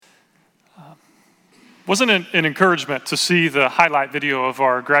Wasn't it an encouragement to see the highlight video of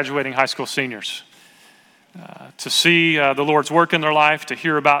our graduating high school seniors? To see the Lord's work in their life, to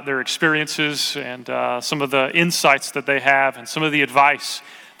hear about their experiences and some of the insights that they have and some of the advice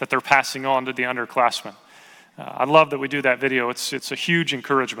that they're passing on to the underclassmen. I love that we do that video. It's a huge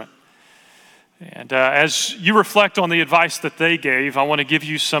encouragement. And as you reflect on the advice that they gave, I want to give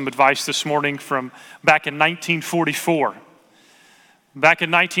you some advice this morning from back in 1944. Back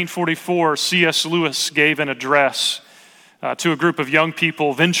in 1944, C.S. Lewis gave an address to a group of young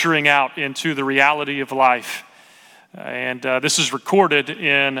people venturing out into the reality of life. And this is recorded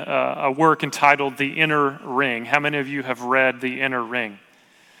in a work entitled The Inner Ring. How many of you have read The Inner Ring?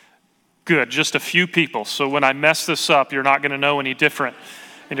 Good, just a few people. So when I mess this up, you're not going to know any different,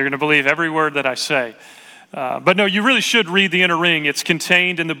 and you're going to believe every word that I say. But no, you really should read The Inner Ring. It's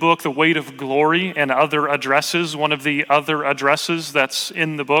contained in the book, The Weight of Glory and Other Addresses. One of the other addresses that's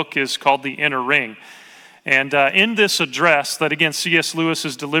in the book is called The Inner Ring. And in this address that, again, C.S. Lewis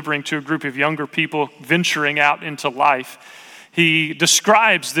is delivering to a group of younger people venturing out into life, he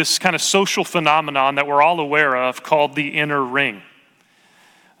describes this kind of social phenomenon that we're all aware of called the inner ring.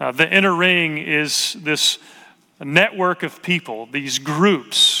 The inner ring is this network of people, these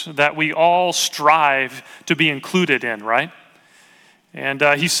groups that we all strive to be included in, right? And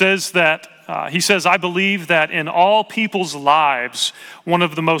he says, I believe that in all people's lives, one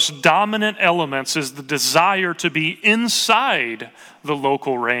of the most dominant elements is the desire to be inside the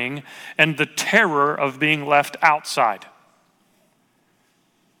local ring and the terror of being left outside.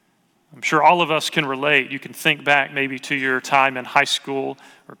 I'm sure all of us can relate. You can think back maybe to your time in high school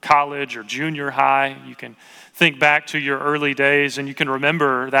or college or junior high. You can think back to your early days and you can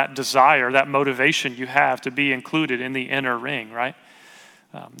remember that desire, that motivation you have to be included in the inner ring, right?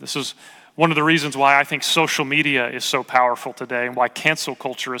 This is one of the reasons why I think social media is so powerful today and why cancel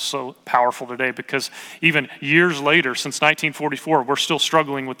culture is so powerful today, because even years later, since 1944, we're still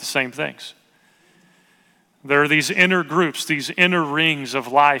struggling with the same things. There are these inner groups, these inner rings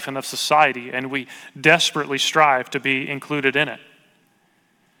of life and of society, and we desperately strive to be included in it.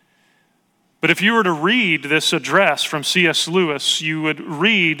 But if you were to read this address from C.S. Lewis, you would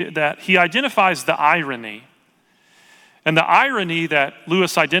read that he identifies the irony. And the irony that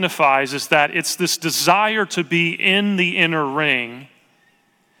Lewis identifies is that it's this desire to be in the inner ring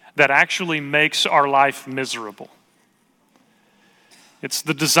that actually makes our life miserable. It's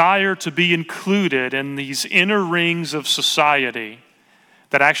the desire to be included in these inner rings of society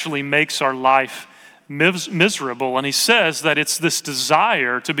that actually makes our life miserable. And he says that it's this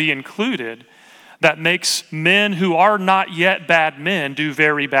desire to be included that makes men who are not yet bad men do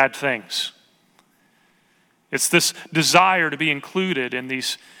very bad things. It's this desire to be included in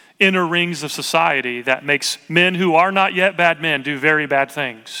these inner rings of society that makes men who are not yet bad men do very bad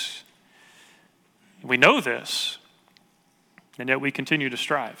things. We know this, and yet we continue to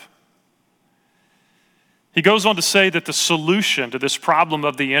strive. He goes on to say that the solution to this problem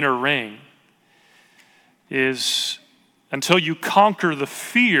of the inner ring is, until you conquer the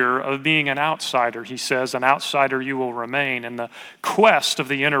fear of being an outsider, he says, an outsider you will remain, and the quest of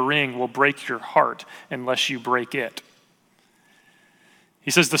the inner ring will break your heart unless you break it. He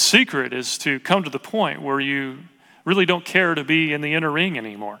says the secret is to come to the point where you really don't care to be in the inner ring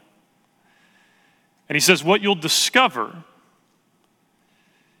anymore. And he says what you'll discover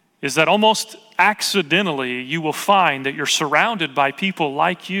is that almost accidentally you will find that you're surrounded by people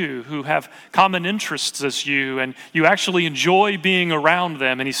like you who have common interests as you, and you actually enjoy being around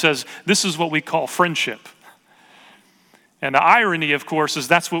them. And he says this is what we call friendship. And the irony, of course, is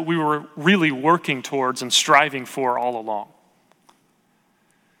that's what we were really working towards and striving for all along.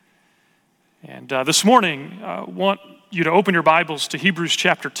 And this morning, I want you to open your Bibles to Hebrews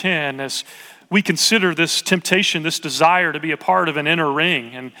chapter 10 as we consider this temptation, this desire to be a part of an inner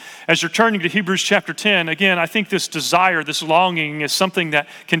ring. And as you're turning to Hebrews chapter 10, again, I think this desire, this longing is something that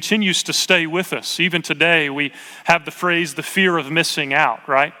continues to stay with us. Even today, we have the phrase, the fear of missing out,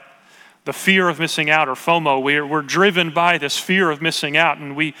 right? The fear of missing out, or FOMO. We're driven by this fear of missing out,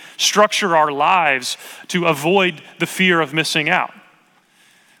 and we structure our lives to avoid the fear of missing out.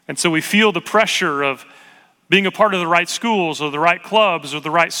 And so we feel the pressure of being a part of the right schools or the right clubs or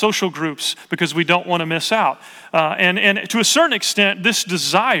the right social groups because we don't want to miss out. And to a certain extent, this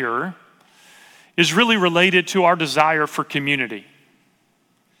desire is really related to our desire for community.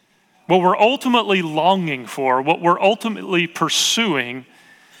 What we're ultimately longing for, what we're ultimately pursuing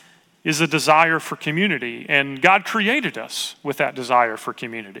is a desire for community. And God created us with that desire for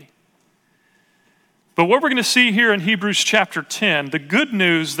community. But what we're going to see here in Hebrews chapter 10, the good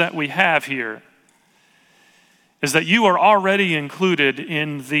news that we have here is that you are already included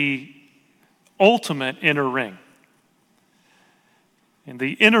in the ultimate inner ring. In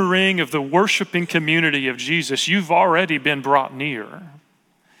the inner ring of the worshiping community of Jesus, you've already been brought near.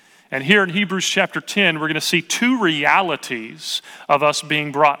 And here in Hebrews chapter 10, we're going to see two realities of us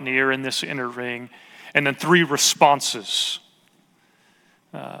being brought near in this inner ring, and then three responses.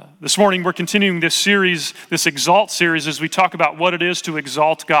 This morning, we're continuing this series, this Exalt series, as we talk about what it is to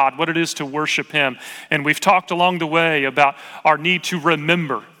exalt God, what it is to worship Him. And we've talked along the way about our need to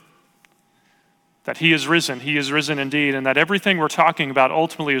remember that He is risen indeed, and that everything we're talking about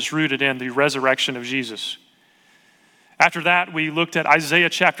ultimately is rooted in the resurrection of Jesus. After that, we looked at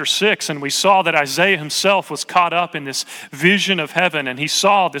Isaiah chapter 6, and we saw that Isaiah himself was caught up in this vision of heaven, and he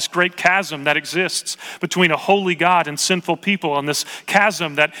saw this great chasm that exists between a holy God and sinful people, and this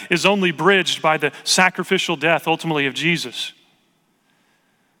chasm that is only bridged by the sacrificial death, ultimately, of Jesus.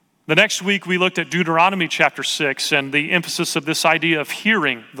 The next week, we looked at Deuteronomy chapter 6 and the emphasis of this idea of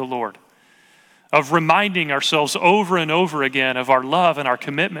hearing the Lord, of reminding ourselves over and over again of our love and our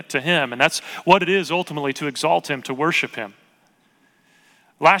commitment to Him. And that's what it is ultimately to exalt Him, to worship Him.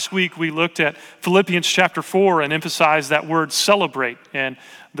 Last week we looked at Philippians chapter 4 and emphasized that word celebrate and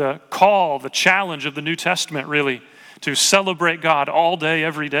the call, the challenge of the New Testament really to celebrate God all day,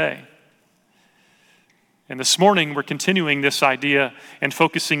 every day. And this morning we're continuing this idea and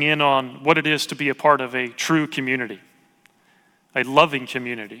focusing in on what it is to be a part of a true community, a loving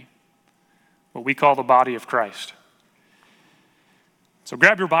community, what we call the body of Christ. So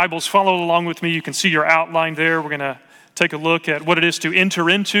grab your Bibles, follow along with me. You can see your outline there. We're going to take a look at what it is to enter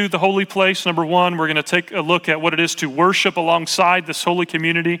into the holy place. Number one, we're going to take a look at what it is to worship alongside this holy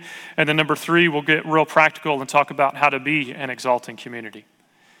community. And then number three, we'll get real practical and talk about how to be an exalting community.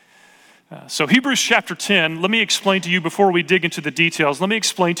 So Hebrews chapter 10, let me explain to you before we dig into the details, let me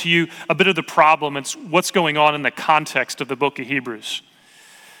explain to you a bit of the problem and what's going on in the context of the book of Hebrews.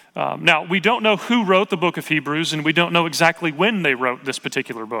 Now, we don't know who wrote the book of Hebrews, and we don't know exactly when they wrote this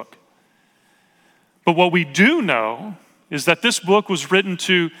particular book. But what we do know is that this book was written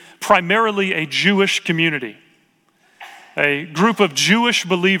to primarily a Jewish community, a group of Jewish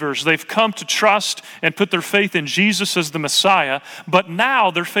believers. They've come to trust and put their faith in Jesus as the Messiah, but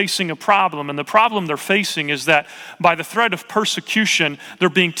now they're facing a problem, and the problem they're facing is that by the threat of persecution, they're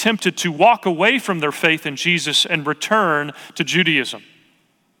being tempted to walk away from their faith in Jesus and return to Judaism.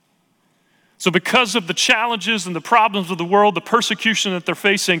 So because of the challenges and the problems of the world, the persecution that they're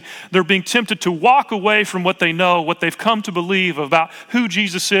facing, they're being tempted to walk away from what they know, what they've come to believe about who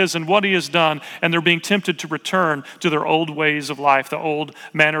Jesus is and what He has done, and they're being tempted to return to their old ways of life, the old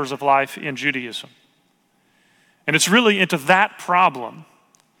manners of life in Judaism. And it's really into that problem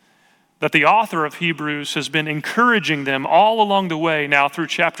that the author of Hebrews has been encouraging them all along the way now through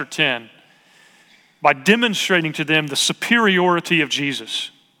chapter 10 by demonstrating to them the superiority of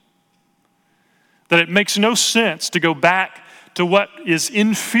Jesus. That it makes no sense to go back to what is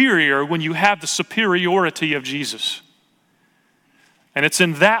inferior when you have the superiority of Jesus. And it's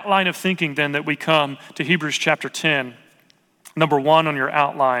in that line of thinking then that we come to Hebrews chapter 10. Number one on your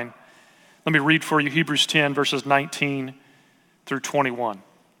outline. Let me read for you Hebrews 10 verses 19 through 21.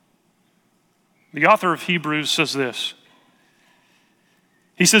 The author of Hebrews says this.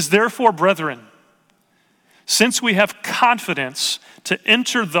 He says, "Therefore, brethren, since we have confidence to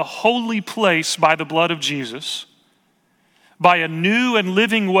enter the holy place by the blood of Jesus, by a new and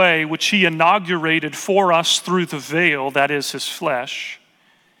living way which He inaugurated for us through the veil, that is His flesh,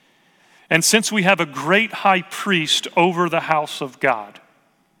 and since we have a great high priest over the house of God."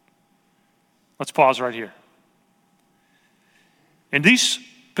 Let's pause right here. In these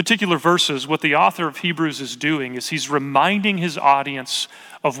particular verses, what the author of Hebrews is doing is he's reminding his audience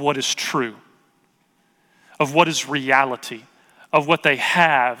of what is true, of what is reality, of what they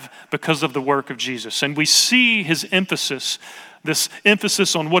have because of the work of Jesus. And we see his emphasis, this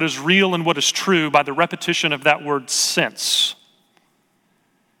emphasis on what is real and what is true by the repetition of that word since.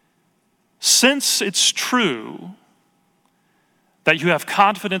 Since it's true that you have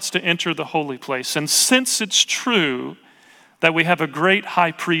confidence to enter the holy place, and since it's true that we have a great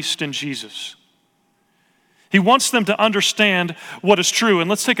high priest in Jesus, he wants them to understand what is true. And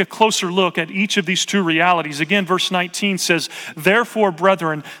let's take a closer look at each of these two realities. Again, verse 19 says, "Therefore,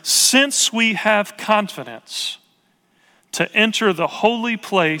 brethren, since we have confidence to enter the holy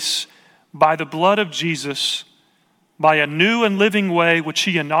place by the blood of Jesus, by a new and living way which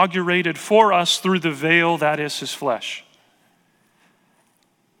He inaugurated for us through the veil, that is His flesh."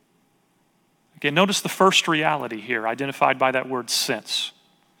 Again, notice the first reality here, identified by that word since.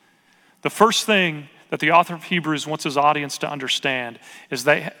 The first thing that the author of Hebrews wants his audience to understand is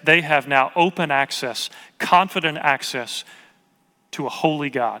they have now open access, confident access to a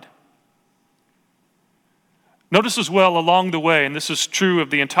holy God. Notice as well along the way, and this is true of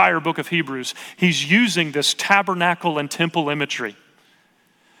the entire book of Hebrews, he's using this tabernacle and temple imagery.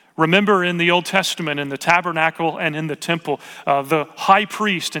 Remember in the Old Testament, in the tabernacle and in the temple, the high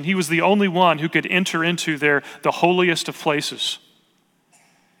priest, and he was the only one who could enter into the holiest of places.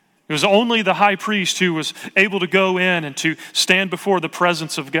 It was only the high priest who was able to go in and to stand before the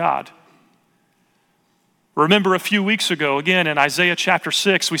presence of God. Remember a few weeks ago, again in Isaiah chapter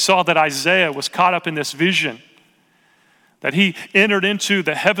 6, we saw that Isaiah was caught up in this vision, that he entered into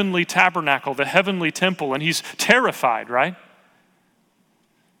the heavenly tabernacle, the heavenly temple, and he's terrified, right?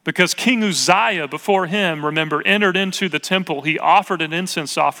 Because King Uzziah before him, remember, entered into the temple. He offered an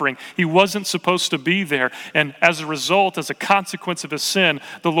incense offering. He wasn't supposed to be there. And as a result, as a consequence of his sin,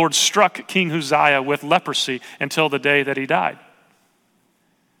 the Lord struck King Uzziah with leprosy until the day that he died.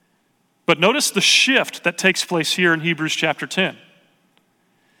 But notice the shift that takes place here in Hebrews chapter 10.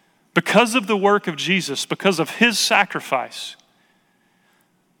 Because of the work of Jesus, because of his sacrifice,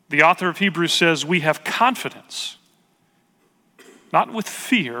 the author of Hebrews says we have confidence, not with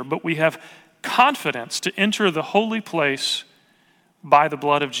fear, but we have confidence to enter the holy place by the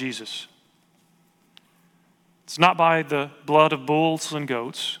blood of Jesus. It's not by the blood of bulls and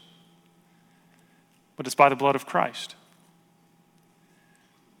goats, but it's by the blood of Christ.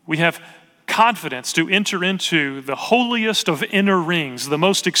 We have confidence to enter into the holiest of inner rings, the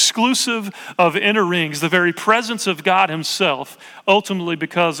most exclusive of inner rings, the very presence of God himself, ultimately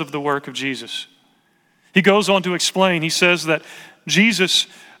because of the work of Jesus. He goes on to explain, he says that Jesus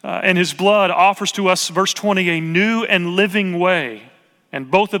and his blood offers to us, verse 20, a new and living way.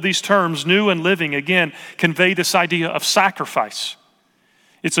 And both of these terms, new and living, again, convey this idea of sacrifice.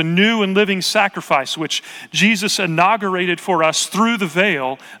 It's a new and living sacrifice which Jesus inaugurated for us through the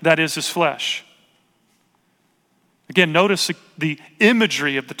veil that is his flesh. Again, notice the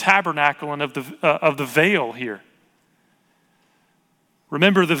imagery of the tabernacle and of the veil here.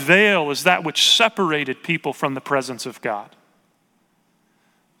 Remember, the veil is that which separated people from the presence of God.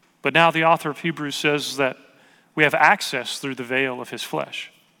 But now the author of Hebrews says that we have access through the veil of his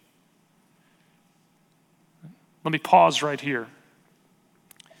flesh. Let me pause right here.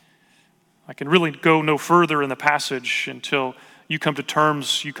 I can really go no further in the passage until you come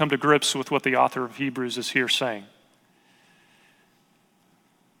to grips with what the author of Hebrews is here saying.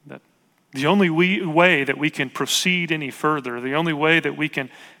 That the only way that we can proceed any further, the only way that we can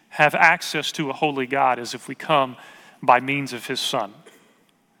have access to a holy God is if we come by means of his Son.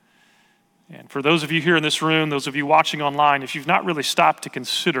 And for those of you here in this room, those of you watching online, if you've not really stopped to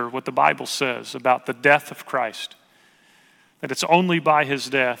consider what the Bible says about the death of Christ, that it's only by his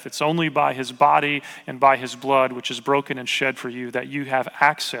death, it's only by his body and by his blood, which is broken and shed for you, that you have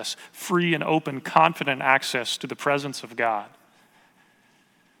access, free and open, confident access to the presence of God.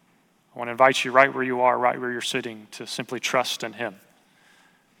 I want to invite you right where you are, right where you're sitting, to simply trust in him,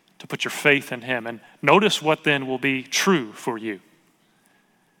 to put your faith in him. And notice what then will be true for you.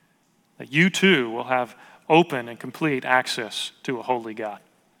 That you too will have open and complete access to a holy God.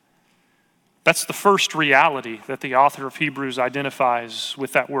 That's the first reality that the author of Hebrews identifies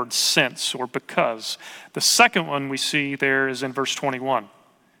with that word since or because. The second one we see there is in verse 21.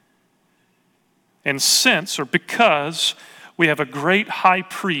 And since or because we have a great high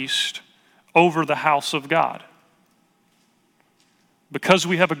priest over the house of God. Because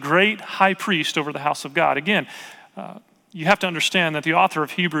we have a great high priest over the house of God. Again, you have to understand that the author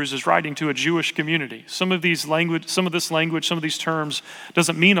of Hebrews is writing to a Jewish community. Some of this language, some of these terms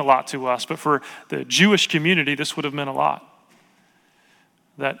doesn't mean a lot to us, but for the Jewish community, this would have meant a lot.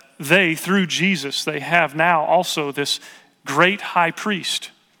 That they, through Jesus, they have now also this great high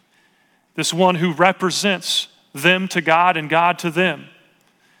priest, this one who represents them to God and God to them.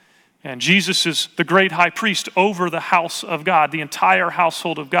 And Jesus is the great high priest over the house of God, the entire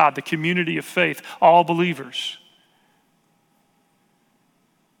household of God, the community of faith, all believers.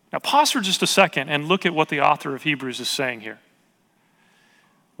 Now pause for just a second and look at what the author of Hebrews is saying here.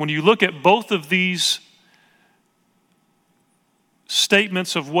 When you look at both of these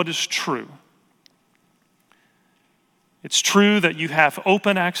statements of what is true, it's true that you have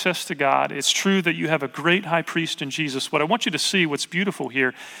open access to God. It's true that you have a great high priest in Jesus. What I want you to see, what's beautiful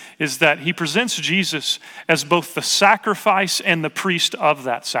here, is that he presents Jesus as both the sacrifice and the priest of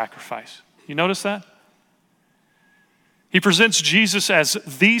that sacrifice. You notice that? He presents Jesus as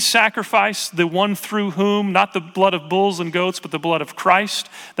the sacrifice, the one through whom, not the blood of bulls and goats, but the blood of Christ,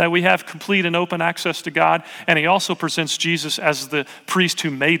 that we have complete and open access to God. And he also presents Jesus as the priest who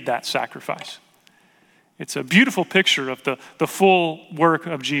made that sacrifice. It's a beautiful picture of the full work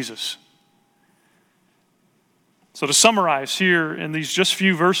of Jesus. So to summarize here in these just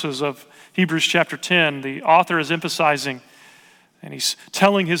few verses of Hebrews chapter 10, the author is emphasizing and he's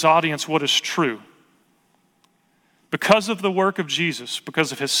telling his audience what is true. Because of the work of Jesus,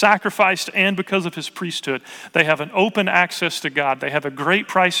 because of his sacrifice and because of his priesthood, they have an open access to God. They have a great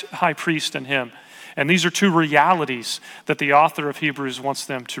high priest in him. And these are two realities that the author of Hebrews wants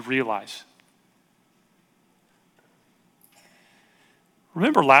them to realize.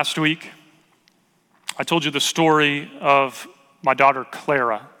 Remember last week, I told you the story of my daughter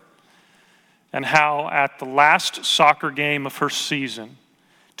Clara and how at the last soccer game of her season,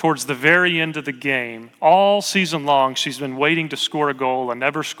 towards the very end of the game, all season long, she's been waiting to score a goal and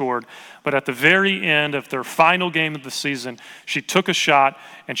never scored. But at the very end of their final game of the season, she took a shot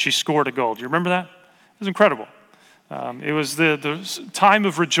and she scored a goal. Do you remember that? It was incredible. It was the time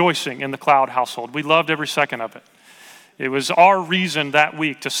of rejoicing in the Cloud household. We loved every second of it. It was our reason that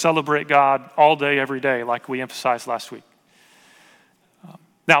week to celebrate God all day, every day, like we emphasized last week.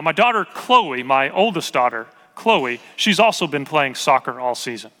 Now, my daughter Chloe, my oldest daughter, Chloe, she's also been playing soccer all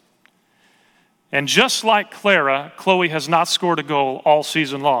season. And just like Clara, Chloe has not scored a goal all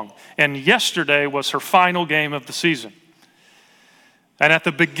season long. And yesterday was her final game of the season. And at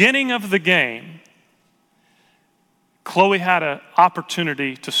the beginning of the game, Chloe had an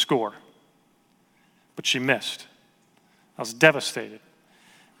opportunity to score, but she missed. I was devastated.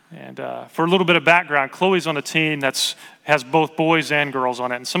 And for a little bit of background, Chloe's on a team that has both boys and girls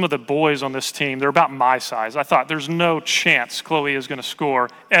on it. And some of the boys on this team, they're about my size. I thought there's no chance Chloe is going to score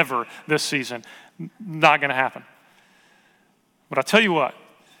ever this season. Not going to happen. But I'll tell you what,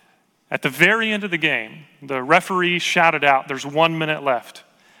 at the very end of the game, the referee shouted out, there's 1 minute left.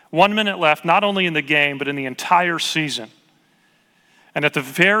 1 minute left, not only in the game, but in the entire season. And at the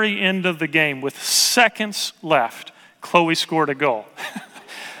very end of the game, with seconds left, Chloe scored a goal.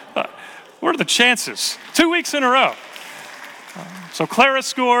 What are the chances? 2 weeks in a row. So Clara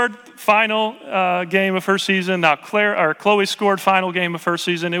scored final game of her season. Now Chloe scored final game of her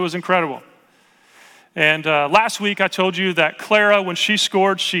season. It was incredible. And last week I told you that Clara, when she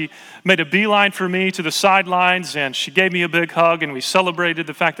scored, she made a beeline for me to the sidelines and she gave me a big hug and we celebrated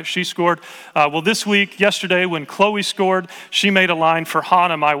the fact that she scored. Well, this week, yesterday, when Chloe scored, she made a line for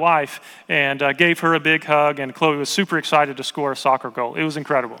Hannah, my wife, and gave her a big hug, and Chloe was super excited to score a soccer goal. It was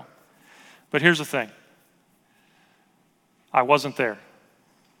incredible. But here's the thing. I wasn't there.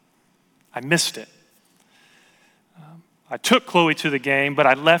 I missed it. I took Chloe to the game, but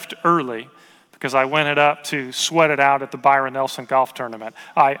I left early because I went up to sweat it out at the Byron Nelson golf tournament.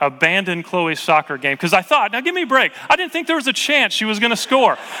 I abandoned Chloe's soccer game because I thought, now give me a break. I didn't think there was a chance she was going to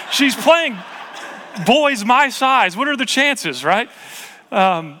score. She's playing boys my size. What are the chances, right?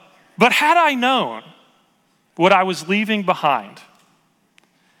 But had I known what I was leaving behind,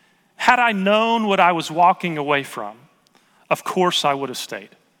 had I known what I was walking away from, of course I would have stayed.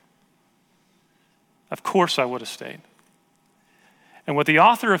 Of course I would have stayed. And what the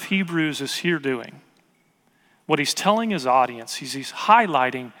author of Hebrews is here doing, what he's telling his audience, he's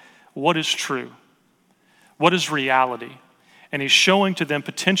highlighting what is true, what is reality, and he's showing to them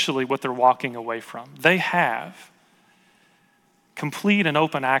potentially what they're walking away from. They have complete and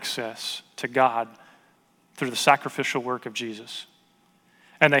open access to God through the sacrificial work of Jesus.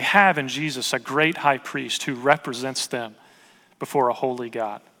 And they have in Jesus a great high priest who represents them before a holy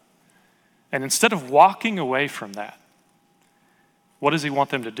God. And instead of walking away from that, what does he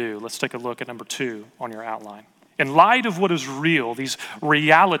want them to do? Let's take a look at number 2 on your outline. In light of what is real, these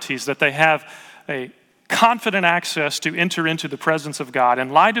realities that they have a confident access to enter into the presence of God,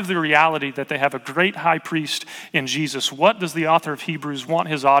 in light of the reality that they have a great high priest in Jesus, what does the author of Hebrews want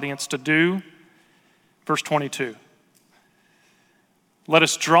his audience to do? Verse 22. Let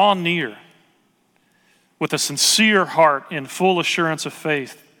us draw near with a sincere heart in full assurance of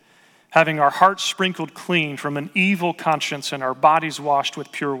faith, having our hearts sprinkled clean from an evil conscience and our bodies washed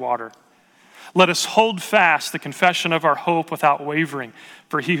with pure water. Let us hold fast the confession of our hope without wavering,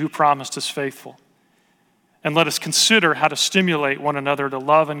 for he who promised is faithful. And let us consider how to stimulate one another to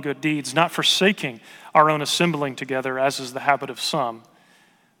love and good deeds, not forsaking our own assembling together, as is the habit of some,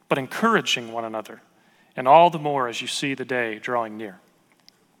 but encouraging one another, and all the more as you see the day drawing near.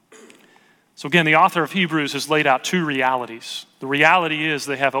 So again, the author of Hebrews has laid out 2 realities. The reality is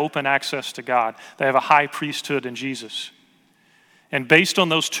they have open access to God. They have a high priesthood in Jesus. And based on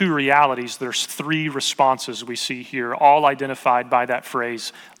those 2 realities, there's 3 responses we see here, all identified by that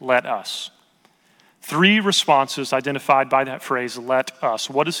phrase, let us. 3 responses identified by that phrase, let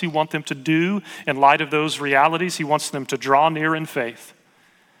us. What does he want them to do in light of those realities? He wants them to draw near in faith.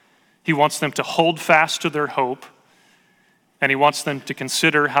 He wants them to hold fast to their hope. And he wants them to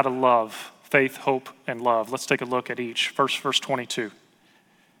consider how to love faith, hope, and love. Let's take a look at each. First, verse 22.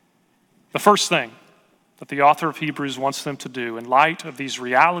 The first thing that the author of Hebrews wants them to do in light of these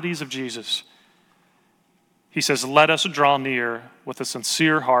realities of Jesus, he says, let us draw near with a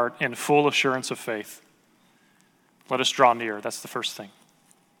sincere heart and full assurance of faith. Let us draw near. That's the first thing.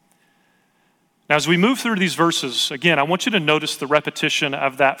 Now, as we move through these verses, again, I want you to notice the repetition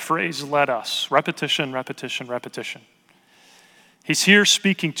of that phrase, let us. Repetition, repetition, repetition. He's here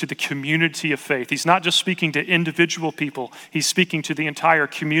speaking to the community of faith. He's not just speaking to individual people. He's speaking to the entire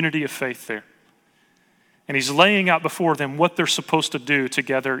community of faith there. And he's laying out before them what they're supposed to do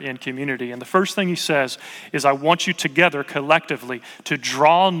together in community. And the first thing he says is, I want you together collectively to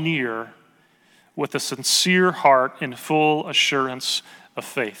draw near with a sincere heart and full assurance of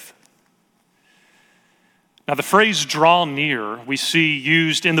faith. Now, the phrase draw near we see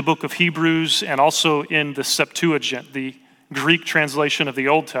used in the book of Hebrews and also in the Septuagint, the Greek translation of the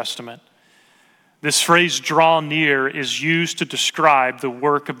Old Testament. This phrase draw near is used to describe the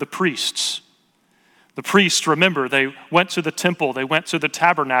work of the priests. The priests, remember, they went to the temple, they went to the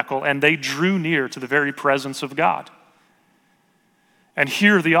tabernacle, and they drew near to the very presence of God. And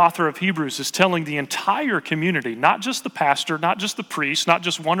here the author of Hebrews is telling the entire community, not just the pastor, not just the priest, not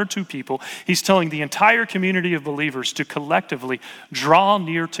just one or two people, he's telling the entire community of believers to collectively draw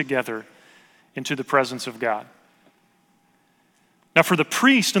near together into the presence of God. Now, for the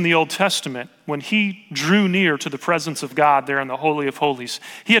priest in the Old Testament, when he drew near to the presence of God there in the Holy of Holies,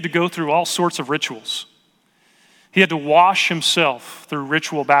 he had to go through all sorts of rituals. He had to wash himself through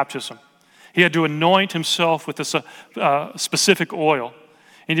ritual baptism. He had to anoint himself with this specific oil.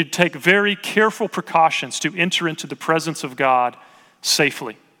 He had to take very careful precautions to enter into the presence of God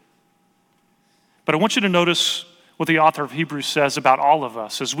safely. But I want you to notice what the author of Hebrews says about all of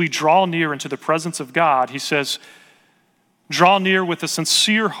us. As we draw near into the presence of God, he says, draw near with a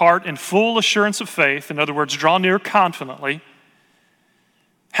sincere heart and full assurance of faith. In other words, draw near confidently,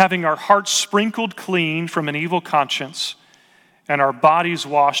 having our hearts sprinkled clean from an evil conscience and our bodies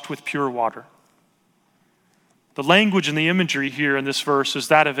washed with pure water. The language and the imagery here in this verse is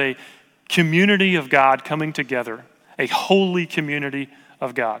that of a community of God coming together, a holy community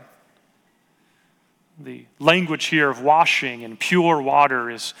of God. The language here of washing and pure water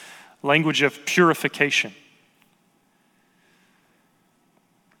is language of purification.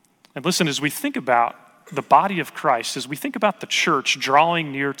 And listen, as we think about the body of Christ, as we think about the church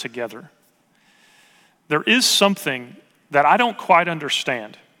drawing near together, there is something that I don't quite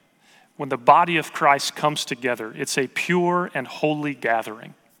understand when the body of Christ comes together. It's a pure and holy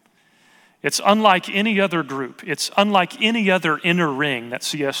gathering. It's unlike any other group. It's unlike any other inner ring that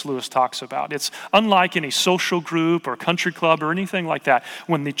C.S. Lewis talks about. It's unlike any social group or country club or anything like that.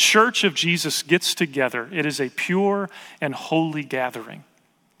 When the church of Jesus gets together, it is a pure and holy gathering.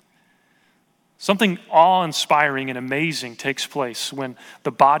 Something awe-inspiring and amazing takes place when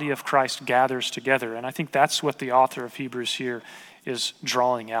the body of Christ gathers together. And I think that's what the author of Hebrews here is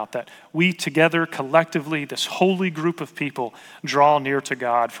drawing out, that we together collectively, this holy group of people, draw near to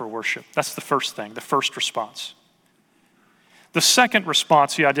God for worship. That's the first thing, the first response. The second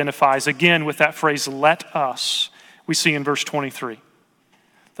response he identifies, again with that phrase, let us, we see in verse 23.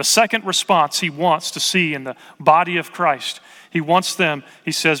 The second response he wants to see in the body of Christ, he wants them,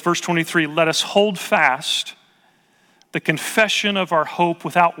 he says, verse 23, let us hold fast the confession of our hope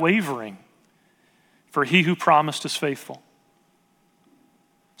without wavering, for he who promised is faithful.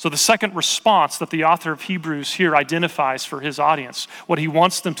 So the second response that the author of Hebrews here identifies for his audience, what he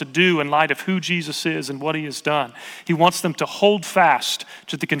wants them to do in light of who Jesus is and what he has done, he wants them to hold fast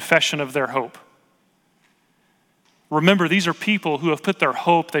to the confession of their hope. Remember, these are people who have put their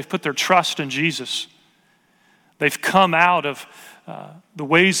hope, they've put their trust in Jesus. They've come out of the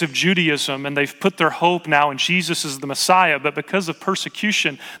ways of Judaism and they've put their hope now in Jesus as the Messiah, but because of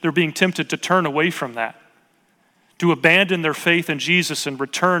persecution, they're being tempted to turn away from that, to abandon their faith in Jesus and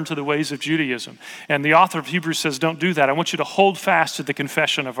return to the ways of Judaism. And the author of Hebrews says, don't do that. I want you to hold fast to the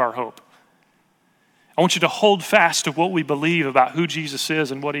confession of our hope. I want you to hold fast to what we believe about who Jesus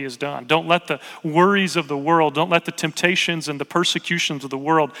is and what he has done. Don't let the worries of the world, don't let the temptations and the persecutions of the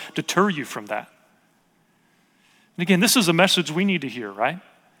world deter you from that. And again, this is a message we need to hear, right?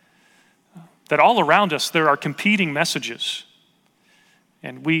 That all around us there are competing messages.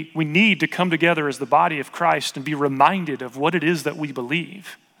 And we need to come together as the body of Christ and be reminded of what it is that we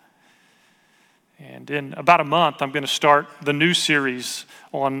believe. And in about a month, I'm going to start the new series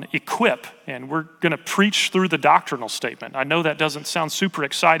on Equip, and we're going to preach through the doctrinal statement. I know that doesn't sound super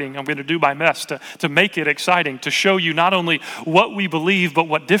exciting. I'm going to do my best to make it exciting, to show you not only what we believe, but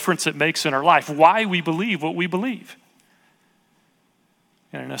what difference it makes in our life, why we believe what we believe.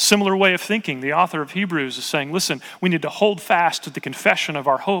 And in a similar way of thinking, the author of Hebrews is saying, listen, we need to hold fast to the confession of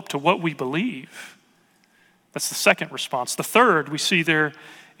our hope, to what we believe. That's the second response. The third we see there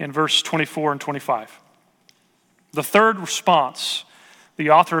in verse 24 and 25. The third response the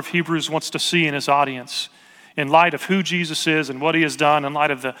author of Hebrews wants to see in his audience, in light of who Jesus is and what he has done, in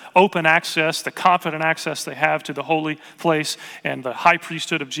light of the open access, the confident access they have to the holy place and the high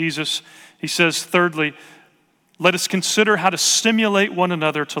priesthood of Jesus, he says, thirdly, let us consider how to stimulate one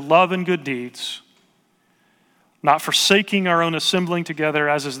another to love and good deeds, not forsaking our own assembling together,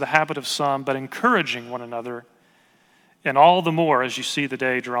 as is the habit of some, but encouraging one another, and all the more as you see the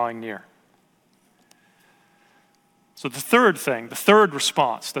day drawing near. So the third thing, the third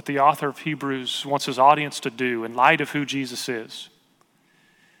response that the author of Hebrews wants his audience to do in light of who Jesus is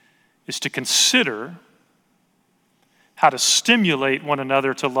to consider how to stimulate one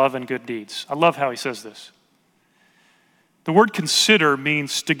another to love and good deeds. I love how he says this. The word consider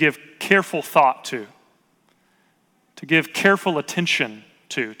means to give careful thought to give careful attention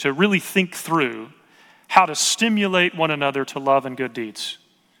to really think through how to stimulate one another to love and good deeds.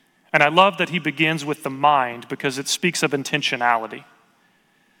 And I love that he begins with the mind because it speaks of intentionality.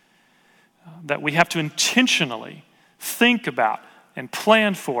 That we have to intentionally think about and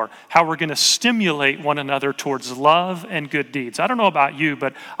plan for how we're going to stimulate one another towards love and good deeds. I don't know about you,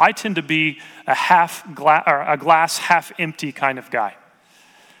 but I tend to be a glass half empty kind of guy.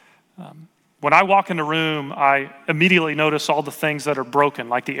 When I walk in a room, I immediately notice all the things that are broken,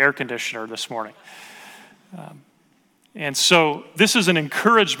 like the air conditioner this morning. And so this is an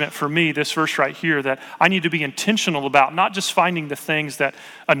encouragement for me, this verse right here, that I need to be intentional about not just finding the things that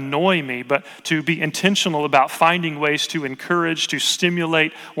annoy me, but to be intentional about finding ways to encourage, to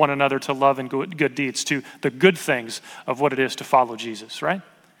stimulate one another to love and good deeds, to the good things of what it is to follow Jesus, right?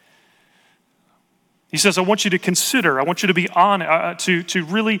 He says, I want you to consider, I want you to be on, to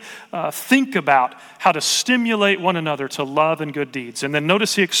really think about how to stimulate one another to love and good deeds. And then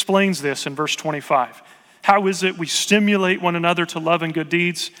notice he explains this in verse 25. How is it we stimulate one another to love and good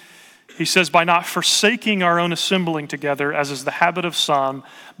deeds? He says, by not forsaking our own assembling together, as is the habit of some,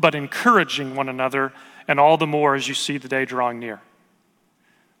 but encouraging one another, and all the more as you see the day drawing near.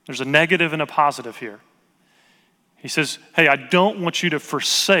 There's a negative and a positive here. He says, hey, I don't want you to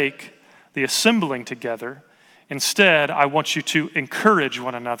forsake the assembling together. Instead, I want you to encourage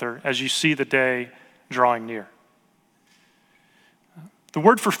one another as you see the day drawing near. The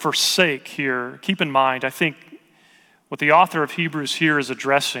word for forsake here, keep in mind, I think what the author of Hebrews here is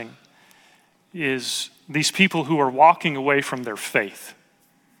addressing is these people who are walking away from their faith.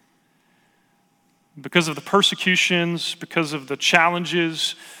 Because of the persecutions, because of the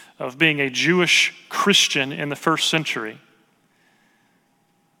challenges of being a Jewish Christian in the first century,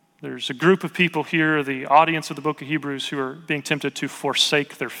 there's a group of people here, the audience of the book of Hebrews, who are being tempted to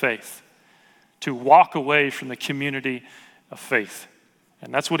forsake their faith, to walk away from the community of faith.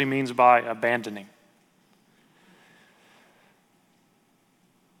 And that's what he means by abandoning.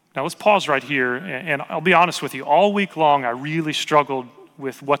 Now let's pause right here, and I'll be honest with you. All week long, I really struggled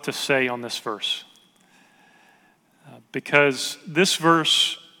with what to say on this verse. Because this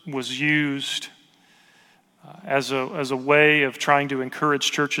verse was used as a way of trying to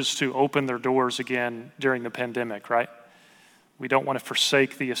encourage churches to open their doors again during the pandemic, right? We don't want to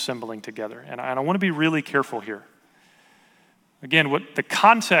forsake the assembling together. And I want to be really careful here. Again, what the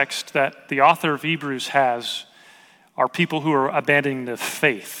context that the author of Hebrews has are people who are abandoning the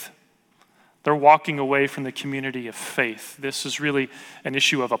faith. They're walking away from the community of faith. This is really an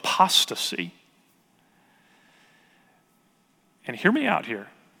issue of apostasy. And hear me out here.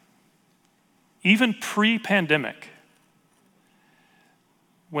 Even pre-pandemic,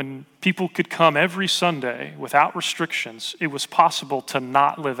 when people could come every Sunday without restrictions, it was possible to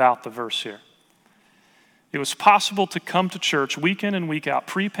not live out the verse here. It was possible to come to church week in and week out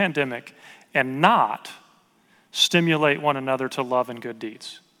pre-pandemic and not stimulate one another to love and good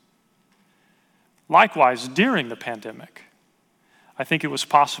deeds. Likewise, during the pandemic, I think it was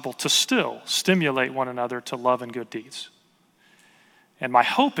possible to still stimulate one another to love and good deeds. And my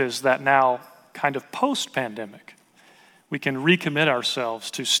hope is that now, kind of post-pandemic, we can recommit ourselves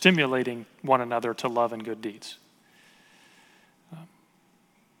to stimulating one another to love and good deeds.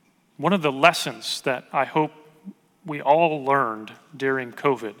 One of the lessons that I hope we all learned during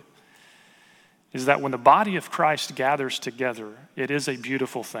COVID is that when the body of Christ gathers together, it is a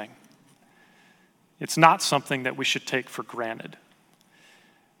beautiful thing. It's not something that we should take for granted.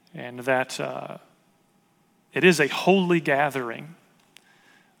 And that it is a holy gathering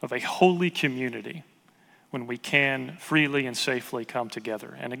of a holy community when we can freely and safely come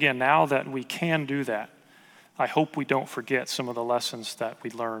together. And again, now that we can do that, I hope we don't forget some of the lessons that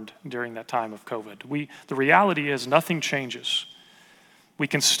we learned during that time of COVID. The reality is nothing changes. We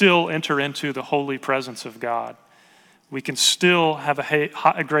can still enter into the holy presence of God. We can still have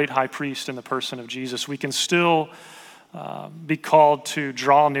a great high priest in the person of Jesus. We can still be called to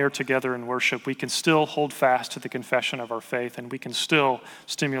draw near together in worship. We can still hold fast to the confession of our faith, and we can still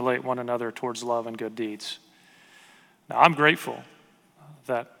stimulate one another towards love and good deeds. Now, I'm grateful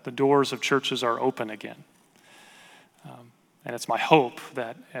that the doors of churches are open again. And it's my hope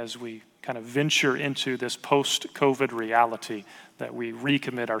that as we kind of venture into this post-COVID reality, that we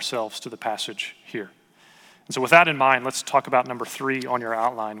recommit ourselves to the passage here. And so with that in mind, let's talk about number 3 on your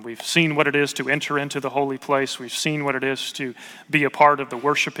outline. We've seen what it is to enter into the holy place. We've seen what it is to be a part of the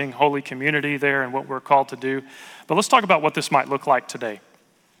worshiping holy community there and what we're called to do. But let's talk about what this might look like today.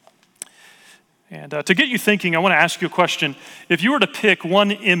 And to get you thinking, I want to ask you a question. If you were to pick one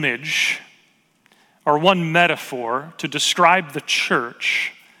image or one metaphor to describe the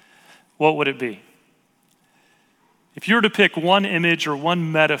church, what would it be? If you were to pick one image or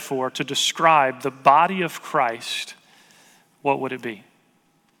one metaphor to describe the body of Christ, what would it be?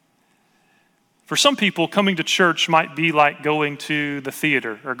 For some people, coming to church might be like going to the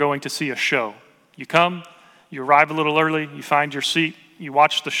theater or going to see a show. You come, you arrive a little early, you find your seat, you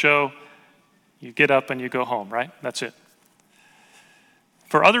watch the show, you get up and you go home, right? That's it.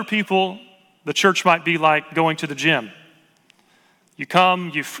 For other people, the church might be like going to the gym. You come,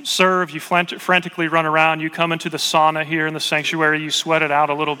 you serve, you frantically run around, you come into the sauna here in the sanctuary, you sweat it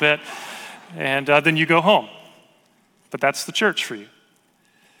out a little bit, and then you go home. But that's the church for you.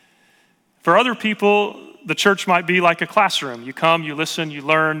 For other people, the church might be like a classroom. You come, you listen, you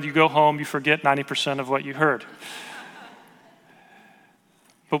learn, you go home, you forget 90% of what you heard.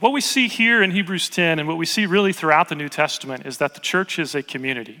 But what we see here in Hebrews 10 and what we see really throughout the New Testament is that the church is a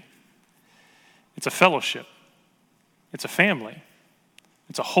community. It's a fellowship. It's a family.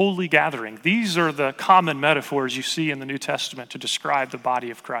 It's a holy gathering. These are the common metaphors you see in the New Testament to describe the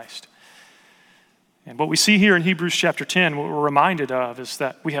body of Christ. And what we see here in Hebrews chapter 10, what we're reminded of is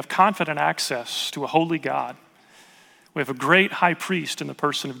that we have confident access to a holy God. We have a great high priest in the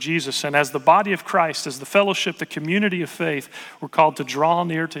person of Jesus. And as the body of Christ, as the fellowship, the community of faith, we're called to draw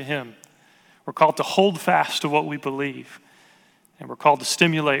near to him. We're called to hold fast to what we believe. And we're called to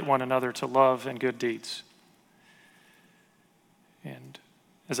stimulate one another to love and good deeds. And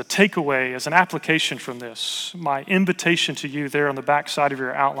as a takeaway, as an application from this, my invitation to you there on the back side of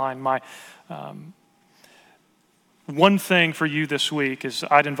your outline, my one thing for you this week is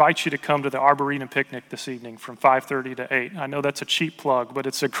I'd invite you to come to the Arboretum picnic this evening from 5:30 to 8. I know that's a cheap plug, but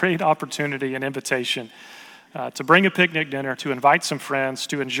it's a great opportunity and invitation to bring a picnic dinner, to invite some friends,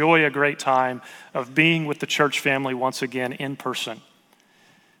 to enjoy a great time of being with the church family once again in person.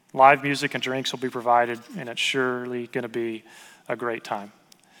 Live music and drinks will be provided, and it's surely going to be a great time.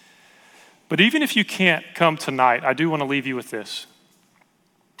 But even if you can't come tonight, I do want to leave you with this.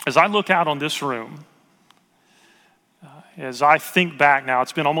 As I look out on this room, as I think back now,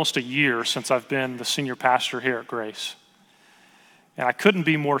 it's been almost a year since I've been the senior pastor here at Grace. And I couldn't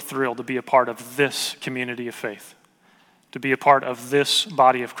be more thrilled to be a part of this community of faith, to be a part of this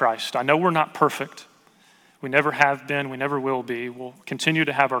body of Christ. I know we're not perfect. We never have been. We never will be. We'll continue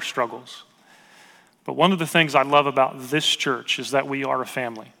to have our struggles. But one of the things I love about this church is that we are a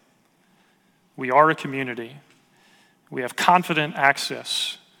family. We are a community. We have confident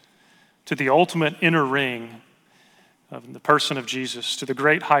access to the ultimate inner ring of the person of Jesus, to the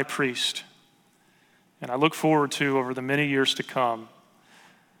great high priest. And I look forward to, over the many years to come,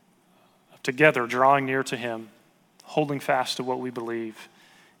 together drawing near to him, holding fast to what we believe,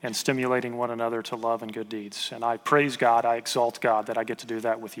 and stimulating one another to love and good deeds. And I praise God, I exalt God that I get to do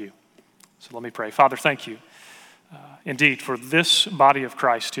that with you. So let me pray. Father, thank you indeed for this body of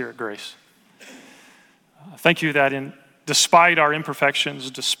Christ here at Grace. Thank you that despite our imperfections,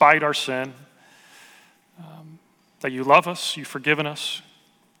 despite our sin, that you love us, you've forgiven us.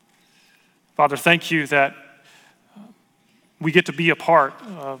 Father, thank you that we get to be a part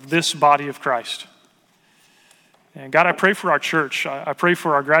of this body of Christ. And God, I pray for our church. I pray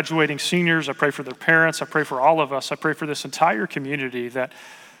for our graduating seniors. I pray for their parents. I pray for all of us. I pray for this entire community that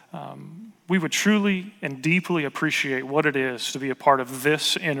we would truly and deeply appreciate what it is to be a part of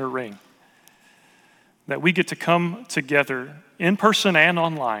this inner ring. That we get to come together in person and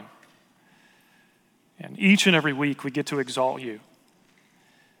online. And each and every week we get to exalt you.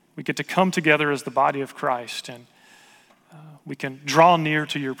 We get to come together as the body of Christ, and we can draw near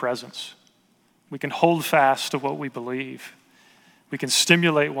to your presence. We can hold fast to what we believe. We can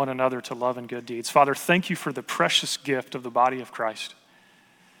stimulate one another to love and good deeds. Father, thank you for the precious gift of the body of Christ.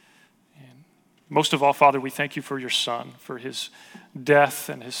 And Most of all, Father, we thank you for your Son, for his death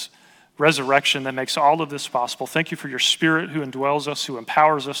and his resurrection that makes all of this possible. Thank you for your Spirit who indwells us, who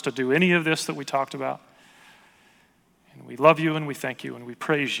empowers us to do any of this that we talked about. And we love you and we thank you and we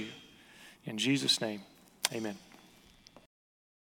praise you. In Jesus' name, amen.